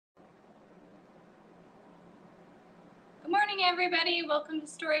everybody. Welcome to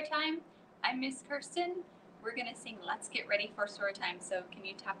Storytime. I'm Miss Kirsten. We're going to sing Let's Get Ready for Storytime. So can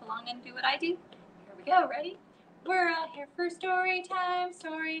you tap along and do what I do? Here we go. Ready? We're all here for Storytime,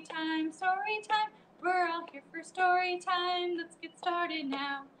 Storytime, Storytime. We're all here for Storytime. Let's get started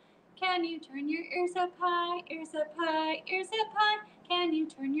now. Can you turn your ears up high, ears up high, ears up high? Can you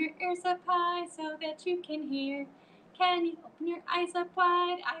turn your ears up high so that you can hear? Can you open your eyes up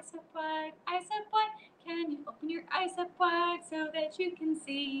wide, eyes up wide, eyes up wide? Can you open your eyes up wide so that you can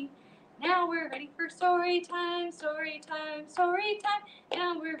see? Now we're ready for story time, story time, story time.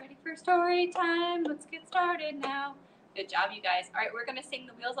 Now we're ready for story time. Let's get started now. Good job, you guys. All right, we're going to sing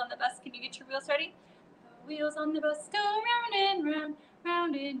The Wheels on the Bus. Can you get your wheels ready? The wheels on the bus go round and round,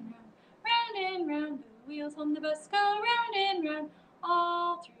 round and round, round and round. The wheels on the bus go round and round,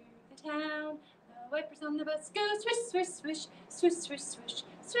 all through the town. The wipers on the bus go swish, swish, swish, swish, swish, swish,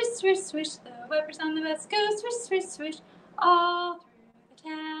 swish, swish, swish. The wipers on the bus go swish, swish, swish, all through the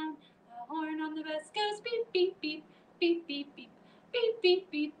town. The horn on the bus goes beep, beep, beep, beep, beep, beep, beep,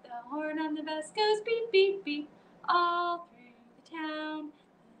 beep, beep. The horn on the bus goes beep, beep, beep, all through the town.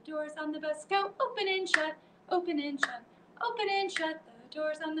 The doors on the bus go open and shut, open and shut, open and shut. The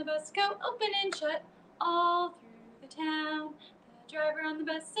doors on the bus go open and shut, all through the town. The driver on the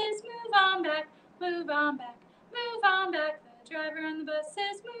bus says, move on back, move on back, move on back. The driver on the bus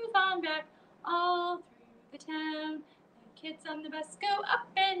says, move on back, all through the town. The kids on the bus go up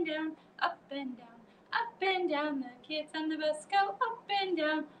and down, up and down, up and down. The kids on the bus go up and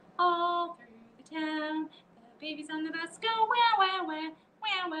down, all through the town. The babies on the bus go wah, wah, wah,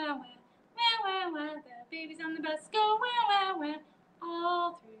 wah, wah, wah, wah, wah, wah. The babies on the bus go wah, wah, wah,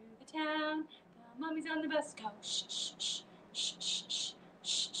 all through the town. The mummies on the bus go shh, shh, shh, shh, shh, shh,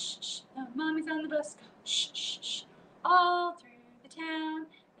 shh, shh, shh. The mummies on the bus go shh, shh, shh, all through the town.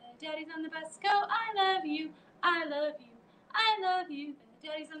 The daddies on the bus go, I love you, I love you, I love you. The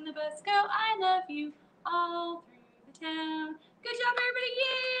daddies on the bus go, I love you, all through the town. Good job, everybody,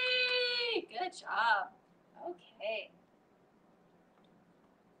 yay! Good job. Okay.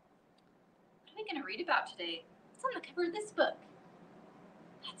 What are we going to read about today? What's on the cover of this book?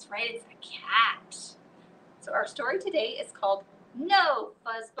 That's right, it's a cat. So our story today is called No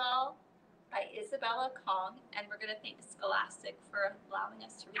Fuzzball by Isabella Kong, and we're going to thank Scholastic for allowing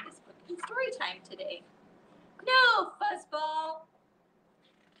us to read this book in story time today. No Fuzzball!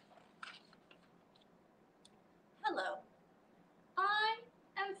 Hello, I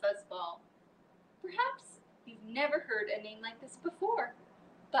am Fuzzball. Perhaps you've never heard a name like this before,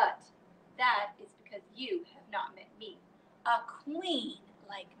 but that is because you have not met me, a queen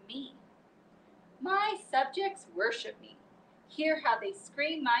like me. My subjects worship me. Hear how they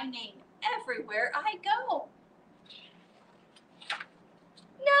scream my name everywhere I go.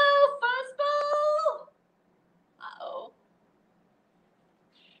 No Fuzzball! Uh-oh.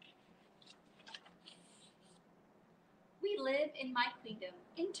 We live in my queendom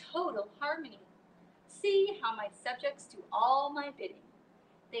in total harmony. See how my subjects do all my bidding.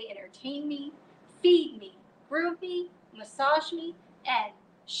 They entertain me, feed me, groom me, massage me, and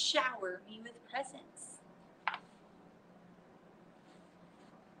shower me with presents.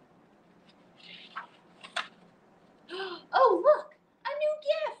 Oh, look, a new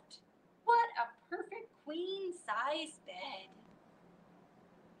gift! What a perfect queen-size bed.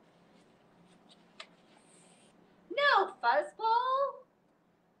 No Fuzzball!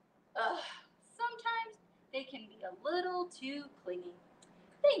 Ugh, sometimes they can be a little too clingy.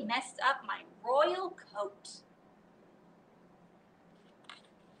 They messed up my royal coat.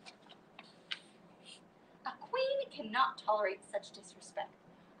 A queen cannot tolerate such disrespect.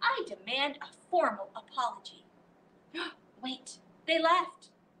 I demand a formal apology. Wait, they left.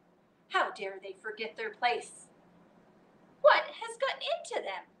 How dare they forget their place? What has gotten into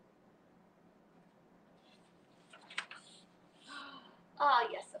them? Ah,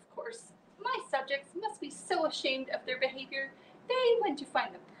 yes, of course. My subjects must be so ashamed of their behavior, they went to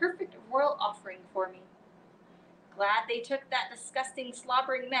find the perfect royal offering for me. Glad they took that disgusting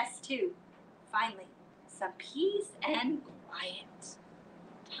slobbering mess, too. Finally, some peace and quiet.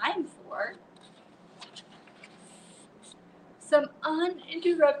 Time for some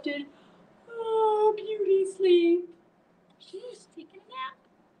uninterrupted, beauty sleep. She's taking a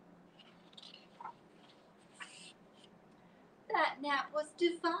nap. That nap was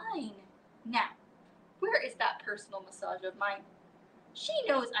divine. Now, where is that personal massage of mine? She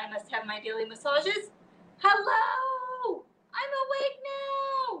knows I must have my daily massages. Hello! I'm awake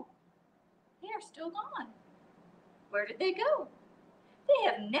now! They are still gone. Where did they go? They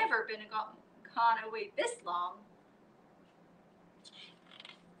have never been gone away this long.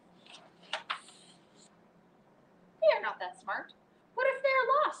 They are not that smart. smart. What if they're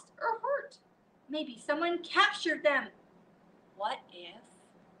lost or hurt? Maybe someone captured them. What if?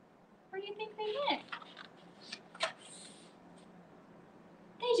 Where do you think they went?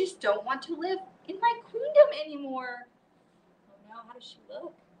 They just don't want to live in my queendom anymore. Oh no, how does she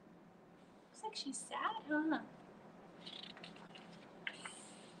look? Looks like she's sad, huh?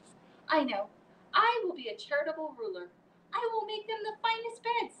 I know. I will be a charitable ruler. I will make them the finest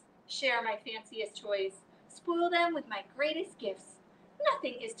beds, share my fanciest toys, spoil them with my greatest gifts.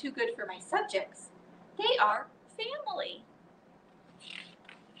 Nothing is too good for my subjects. They are family.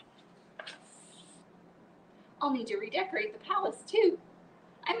 I'll need to redecorate the palace too.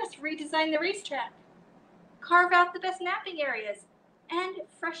 I must redesign the racetrack, carve out the best napping areas, and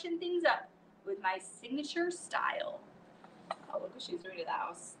freshen things up with my signature style. Oh, look what she's doing to the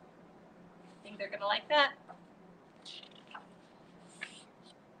house. Think they're gonna like that?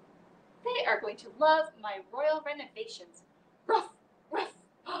 They are going to love my royal renovations. Ruff, ruff.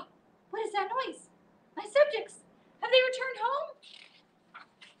 What is that noise? My subjects, have they returned home?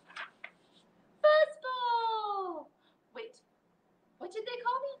 Fuzzball! Wait, what did they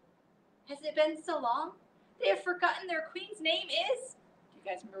call me? Has it been so long? They have forgotten their queen's name is? Do you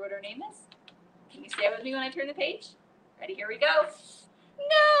guys remember what her name is? Can you say it with me when I turn the page? Ready, here we go.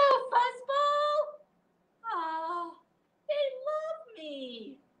 No, Fuzzball! Oh, they love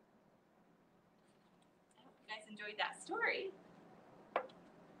me. I hope you guys enjoyed that story.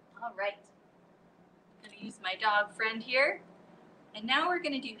 All right. I'm going to use my dog friend here. And now we're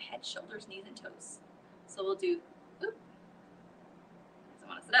going to do head, shoulders, knees, and toes. So we'll do, doesn't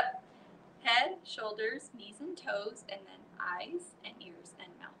want to sit up. Head, shoulders, knees, and toes, and then eyes, and ears,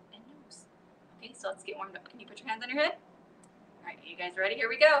 and mouth, and nose. Okay, so let's get warmed up. Can you put your hands on your head? All right, are you guys ready? Here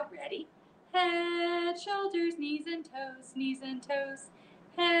we go. Ready? Head, shoulders, knees, and toes, knees, and toes.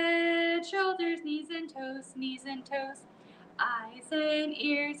 Head, shoulders, knees, and toes, knees, and toes. Eyes and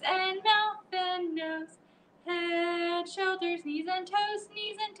ears and mouth and nose. Head, shoulders, knees, and toes,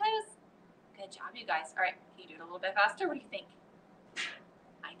 knees, and toes. Good job, you guys. All right, can you do it a little bit faster? What do you think?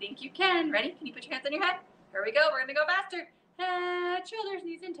 I think you can. Ready? Can you put your hands on your head? Here we go. We're going to go faster. Head, shoulders,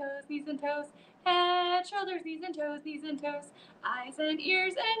 knees, and toes, knees, and toes. Head, shoulders, knees, and toes, knees, and toes. Eyes and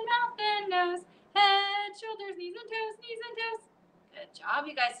ears and mouth and nose. Head, shoulders, knees, and toes, knees, and toes. Good job,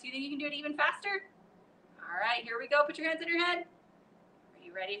 you guys. Do you think you can do it even faster? All right, here we go. Put your hands on your head. Are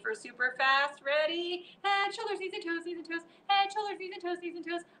you ready for super fast? Ready? Head, shoulders, knees, and toes, knees, and toes. Head, shoulders, knees, and toes, knees, and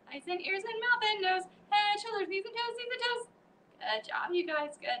toes. Eyes and ears and mouth and nose. Head, shoulders, knees, and toes, knees, and toes. Good job, you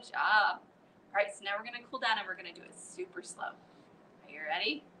guys. Good job. All right, so now we're going to cool down and we're going to do it super slow. Are you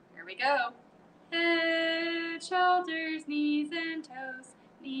ready? Here we go. Head, shoulders, knees, and toes,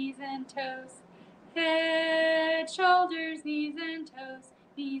 knees, and toes. Head, shoulders, knees, and toes,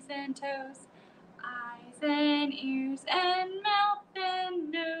 knees, and toes. Eyes and ears and mouth and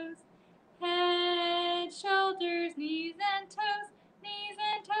nose. Head, shoulders, knees, and toes, knees,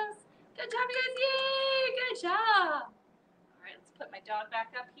 and toes. Good job, you guys. Yay! Good job. All right, let's put my dog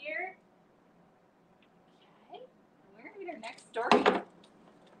back up here. Okay, we're going to read our next story.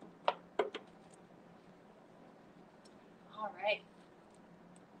 All right,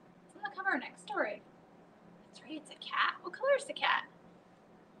 so I'm going to cover our next story. That's right, it's a cat. What color is the cat?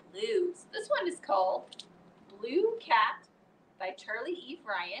 Blue. So this one is called Blue Cat by Charlie E.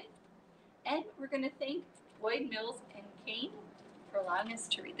 Ryan. And we're going to thank Boyd, Mills, and Kane for allowing us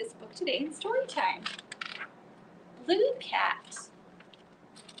to read this book today in story time. Blue Cat.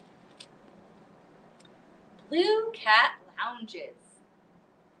 Blue Cat lounges.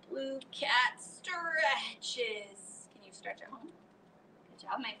 Blue Cat stretches. Can you stretch at home? Good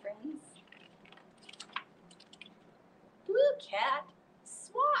job, my friends. Blue Cat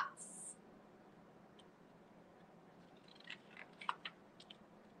swats.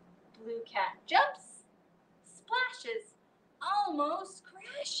 Blue Cat jumps, splashes, almost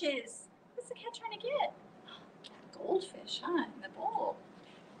crashes. What's the cat trying to get? That goldfish, huh, in the bowl.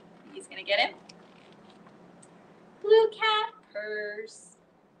 He's gonna get him. Blue Cat purrs.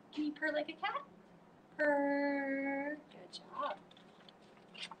 Can you purr like a cat? Purr. Good job.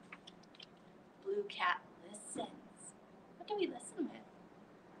 Blue Cat listens. What do we listen with?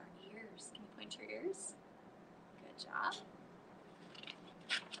 Our ears. Can you point your ears? Good job.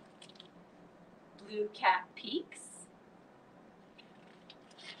 Blue Cat peeks.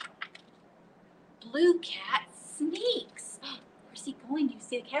 Blue Cat sneaks. Where's he going? Do you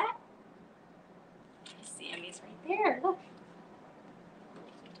see the cat? I see him. He's right there. Look.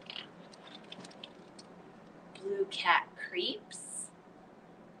 Blue Cat creeps.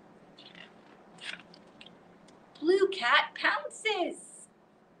 Blue Cat pounces.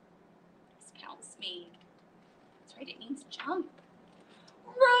 What does pounce mean? That's right, it means jump. jump.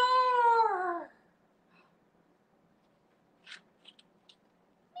 Roar!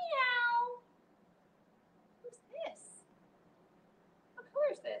 Meow. Who's this? What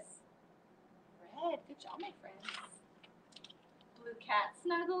color is this? Red. Good job, my friends. Blue cat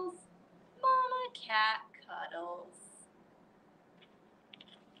snuggles. Mama cat cuddles.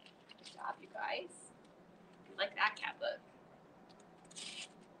 Good job, you guys. You like that cat book.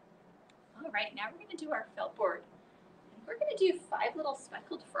 All right, now we're going to do our felt board. And we're going to do 5 little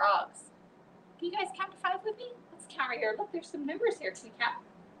speckled frogs. Can you guys count to 5 with me? Let's count right here. Look, there's some numbers here. Can you count?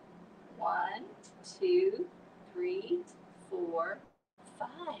 1, 2, 3, 4, 5,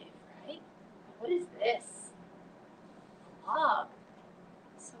 right? What is this? A log.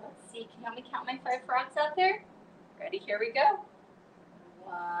 So let's see. Can you help me count my 5 frogs out there? Ready? Here we go.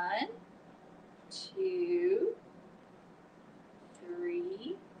 1, 2,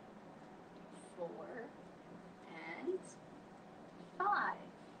 3, 4, and 5.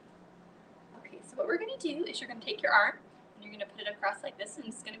 Okay, so what we're going to do is you're going to take your arm and you're going to put it across like this, and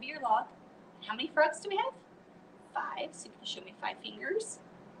it's going to be your log. And how many frogs do we have? 5. So you can show me 5 fingers.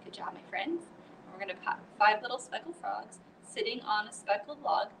 Good job, my friends. And we're going to put 5 little speckled frogs sitting on a speckled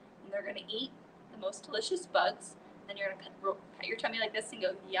log, and they're going to eat the most delicious bugs. Then you're going to pat your tummy like this and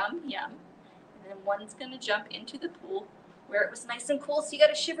go yum, yum. And then one's going to jump into the pool where it was nice and cool, so you got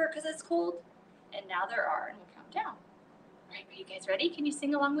to shiver because it's cold. And now there are, and we'll count down. All right, are you guys ready? Can you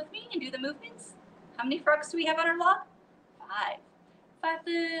sing along with me and do the movements? How many frogs do we have on our log? 5. 5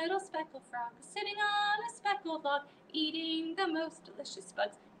 little speckled frogs sitting on a speckled log, eating the most delicious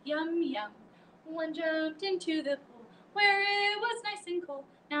bugs. Yum, yum. One jumped into the pool where it was nice and cool.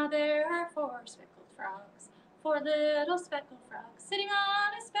 Now there are 4 speckled frogs. 4 little speckled frogs sitting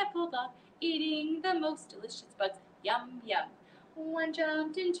on a speckled log, eating the most delicious bugs. Yum, yum. One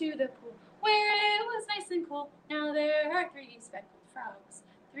jumped into the pool where it was nice and cool. Now there are 3 speckled frogs.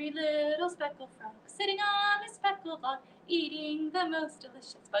 3 little speckled frogs sitting on a speckled log, eating the most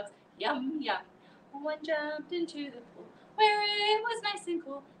delicious bugs. Yum, yum. One jumped into the pool where it was nice and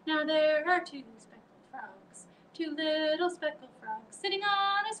cool. Now there are 2 speckled frogs. 2 little speckled frogs sitting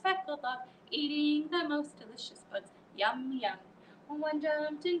on a speckled log, eating the most delicious bugs. Yum, yum. One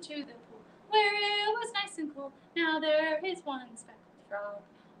jumped into the pool where it was nice and cool. Now there is 1 speckled frog.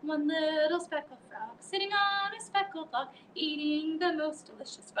 1 little speckled frog sitting on a speckled log, eating the most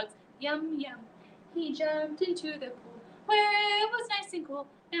delicious bugs. Yum, yum. He jumped into the pool where it was nice and cool.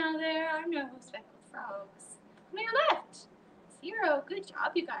 Now there are no speckled frogs. On your left. 0. Good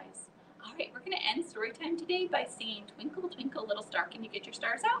job, you guys. All right, we're going to end story time today by singing Twinkle, Twinkle, Little Star. Can you get your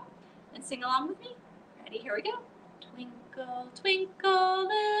stars out and sing along with me? Ready? Here we go. Twinkle, twinkle,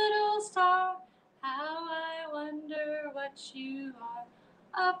 little star, how I wonder what you are.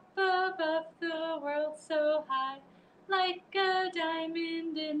 Up above the world so high, like a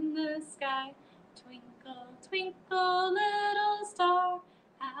diamond in the sky. Twinkle, twinkle, little star,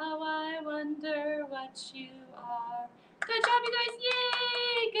 how I wonder what you are. Good job, you guys.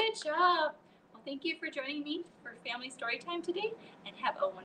 Yay! Good job. Well, thank you for joining me for Family Storytime today, and have a wonderful